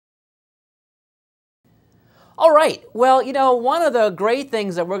All right, well, you know, one of the great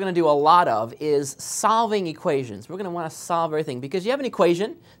things that we're going to do a lot of is solving equations. We're going to want to solve everything because you have an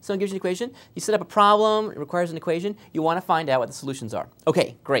equation, someone gives you an equation, you set up a problem, it requires an equation, you want to find out what the solutions are.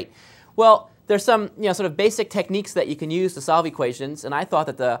 Okay, great. Well, there's some, sort of basic techniques that you can use to solve equations, and I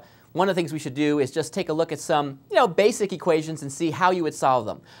thought that one of the things we should do is just take a look at some, basic equations and see how you would solve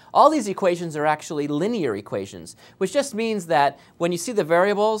them. All these equations are actually linear equations, which just means that when you see the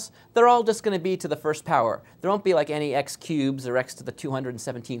variables, they're all just going to be to the first power. There won't be like any x cubes or x to the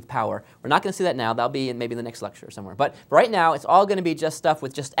 217th power. We're not going to see that now. That'll be in maybe the next lecture or somewhere. But right now, it's all going to be just stuff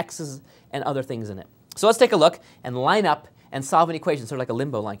with just x's and other things in it. So let's take a look and line up and solve an equation, sort of like a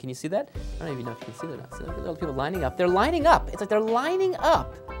limbo line. Can you see that? I don't even know if you can see that or not. So look at all the people lining up. They're lining up. It's like they're lining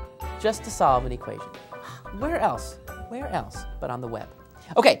up just to solve an equation. Where else? Where else but on the web?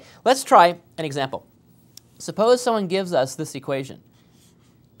 Okay, let's try an example. Suppose someone gives us this equation.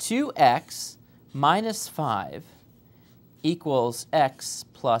 2x minus 5 equals x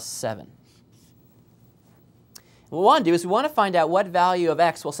plus 7. What we want to do is we want to find out what value of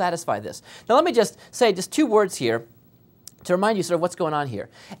x will satisfy this. Now let me just say just two words here to remind you sort of what's going on here.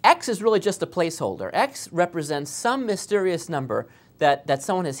 X is really just a placeholder. X represents some mysterious number that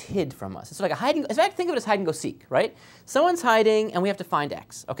someone has hid from us. It's like a hiding, in fact, think of it as hide and go seek, right? Someone's hiding and we have to find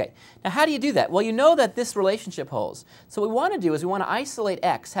x. Okay, now how do you do that? Well, you know that this relationship holds. So what we want to do is we want to isolate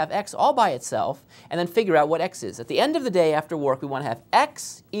x, have x all by itself, and then figure out what x is. At the end of the day after work, we want to have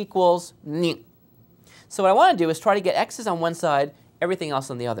x equals n. So what I want to do is try to get x's on one side, everything else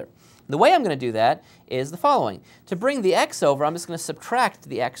on the other. The way I'm going to do that is the following. To bring the x over, I'm just going to subtract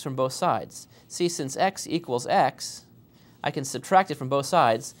the x from both sides. See, since x equals x, I can subtract it from both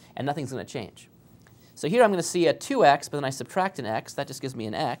sides, and nothing's going to change. So here I'm going to see a 2x, but then I subtract an x. That just gives me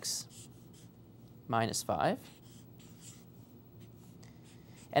an x minus 5.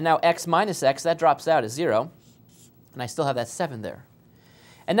 And now x minus x, that drops out as 0, and I still have that 7 there.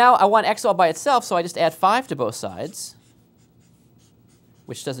 And now I want x all by itself, so I just add 5 to both sides,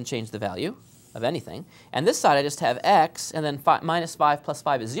 which doesn't change the value of anything. And this side I just have x, and then minus 5 plus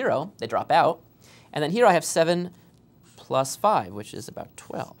 5 is 0. They drop out. And then here I have 7 plus 5, which is about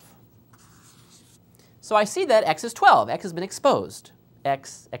 12. So I see that x is 12. X has been exposed.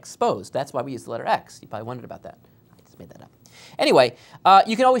 X exposed. That's why we use the letter x. You probably wondered about that. I just made that up. Anyway,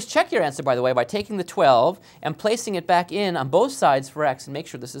 you can always check your answer, by the way, by taking the 12 and placing it back in on both sides for x and make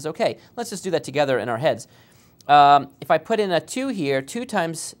sure this is OK. Let's just do that together in our heads. If I put in a 2 here, 2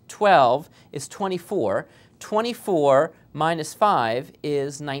 times 12 is 24. 24 minus 5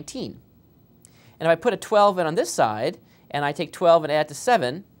 is 19. And if I put a 12 in on this side, and I take 12 and add to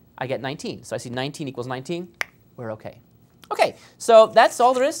 7, I get 19. So I see 19 equals 19. We're OK. OK, so that's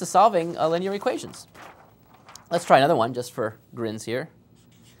all there is to solving linear equations. Let's try another one just for grins here.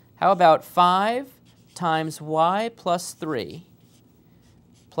 How about 5 times y plus 3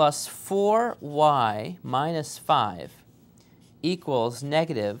 plus 4y minus 5 equals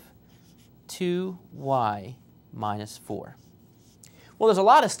negative 2y minus 4? Well, there's a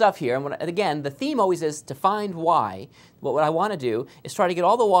lot of stuff here, and again, the theme always is to find y. What I want to do is try to get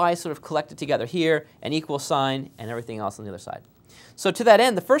all the y's sort of collected together here, an equal sign, and everything else on the other side. So to that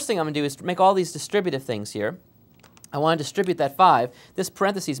end, the first thing I'm going to do is to make all these distributive things here. I want to distribute that 5. This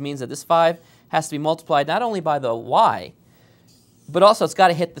parentheses means that this 5 has to be multiplied not only by the y, but also it's got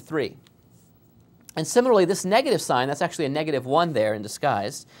to hit the 3. And similarly, this negative sign, that's actually a negative 1 there in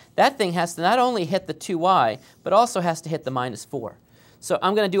disguise, that thing has to not only hit the 2y, but also has to hit the minus 4. So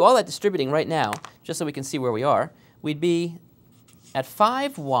I'm going to do all that distributing right now, just so we can see where we are. We'd be at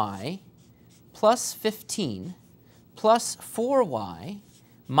 5y plus 15 plus 4y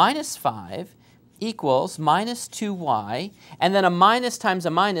minus 5 equals minus 2y, and then a minus times a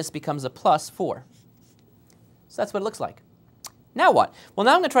minus becomes a plus 4. So that's what it looks like. Now what? Well,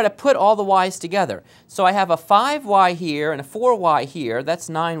 now I'm going to try to put all the y's together. So I have a 5y here and a 4y here. That's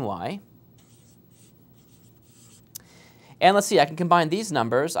 9y. And let's see, I can combine these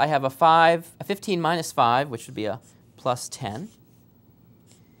numbers. I have a 15 minus 5, which would be a plus 10.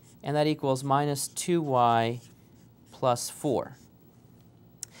 And that equals minus 2y plus 4.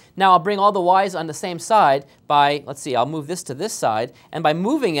 Now I'll bring all the y's on the same side by, let's see, I'll move this to this side. And by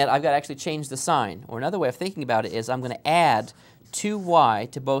moving it, I've got to actually change the sign. Or another way of thinking about it is I'm going to add 2y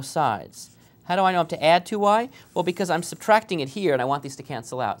to both sides. How do I know I have to add 2y? Well, because I'm subtracting it here, and I want these to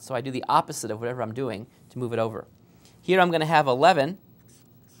cancel out. So I do the opposite of whatever I'm doing to move it over. Here I'm going to have 11y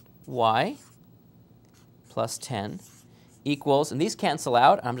plus 10 equals, and these cancel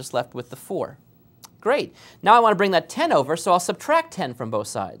out, and I'm just left with the 4. Great. Now I want to bring that 10 over, so I'll subtract 10 from both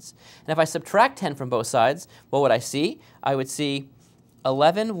sides. And if I subtract 10 from both sides, what would I see? I would see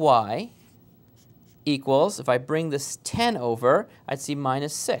 11y equals, if I bring this 10 over, I'd see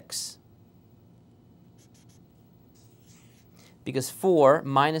minus 6. Because 4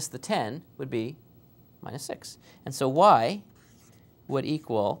 minus the 10 would be minus 6. And so y would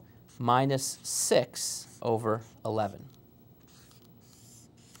equal minus 6 over 11.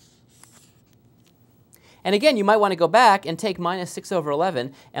 And again, you might want to go back and take minus 6 over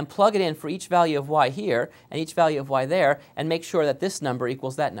 11 and plug it in for each value of y here and each value of y there and make sure that this number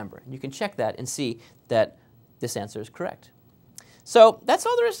equals that number. And you can check that and see that this answer is correct. So that's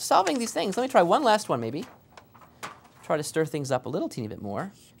all there is to solving these things. Let me try one last one maybe. Try to stir things up a little teeny bit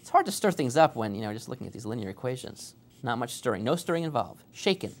more. It's hard to stir things up when you're just looking at these linear equations. Not much stirring. No stirring involved.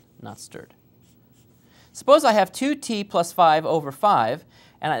 Shaken, not stirred. Suppose I have 2t plus 5 over 5,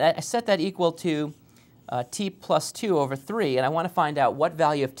 and I set that equal to t plus 2 over 3, and I want to find out what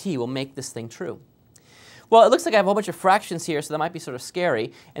value of t will make this thing true. Well, it looks like I have a whole bunch of fractions here, so that might be sort of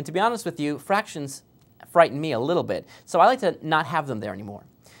scary. And to be honest with you, fractions frighten me a little bit. So I like to not have them there anymore.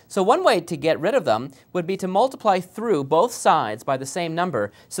 So one way to get rid of them would be to multiply through both sides by the same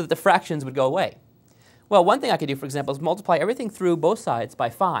number so that the fractions would go away. Well, one thing I could do, for example, is multiply everything through both sides by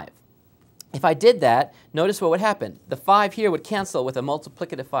 5. If I did that, notice what would happen. The 5 here would cancel with a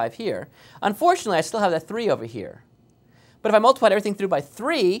multiplicative 5 here. Unfortunately, I still have that 3 over here. But if I multiplied everything through by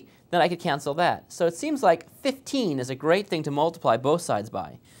 3, then I could cancel that. So it seems like 15 is a great thing to multiply both sides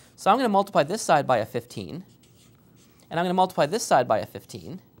by. So I'm going to multiply this side by a 15, and I'm going to multiply this side by a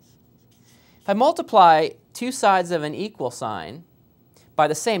 15. If I multiply two sides of an equal sign by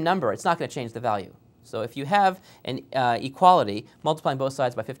the same number, it's not going to change the value. So if you have an equality, multiplying both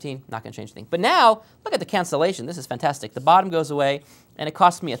sides by 15, not going to change anything. But now, look at the cancellation. This is fantastic. The bottom goes away, and it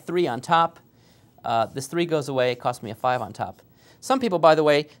costs me a 3 on top. This 3 goes away. It costs me a 5 on top. Some people, by the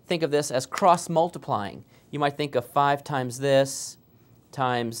way, think of this as cross-multiplying. You might think of 5 times this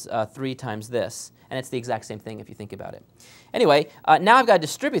times 3 times this. And it's the exact same thing if you think about it. Anyway, now I've got to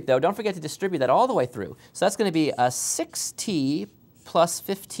distribute, though. Don't forget to distribute that all the way through. So that's going to be a 6t plus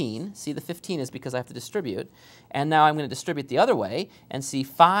 15. See, the 15 is because I have to distribute. And now I'm going to distribute the other way and see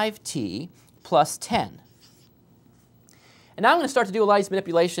 5t plus 10. And now I'm going to start to do a lot of these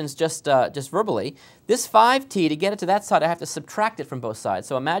manipulations just verbally. This 5t, to get it to that side, I have to subtract it from both sides.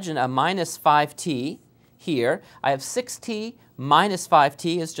 So imagine a minus 5t here. I have 6t minus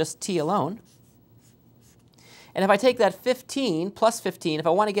 5t is just t alone. And if I take that 15 plus 15, if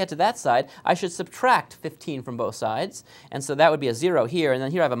I want to get to that side, I should subtract 15 from both sides. And so that would be a 0 here. And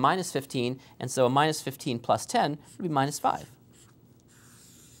then here I have a minus 15. And so a minus 15 plus 10 would be minus 5.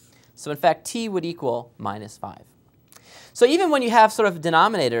 So in fact, t would equal minus 5. So even when you have sort of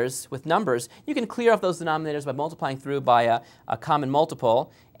denominators with numbers, you can clear off those denominators by multiplying through by a common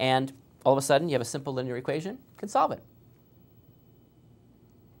multiple. And all of a sudden, you have a simple linear equation. You can solve it.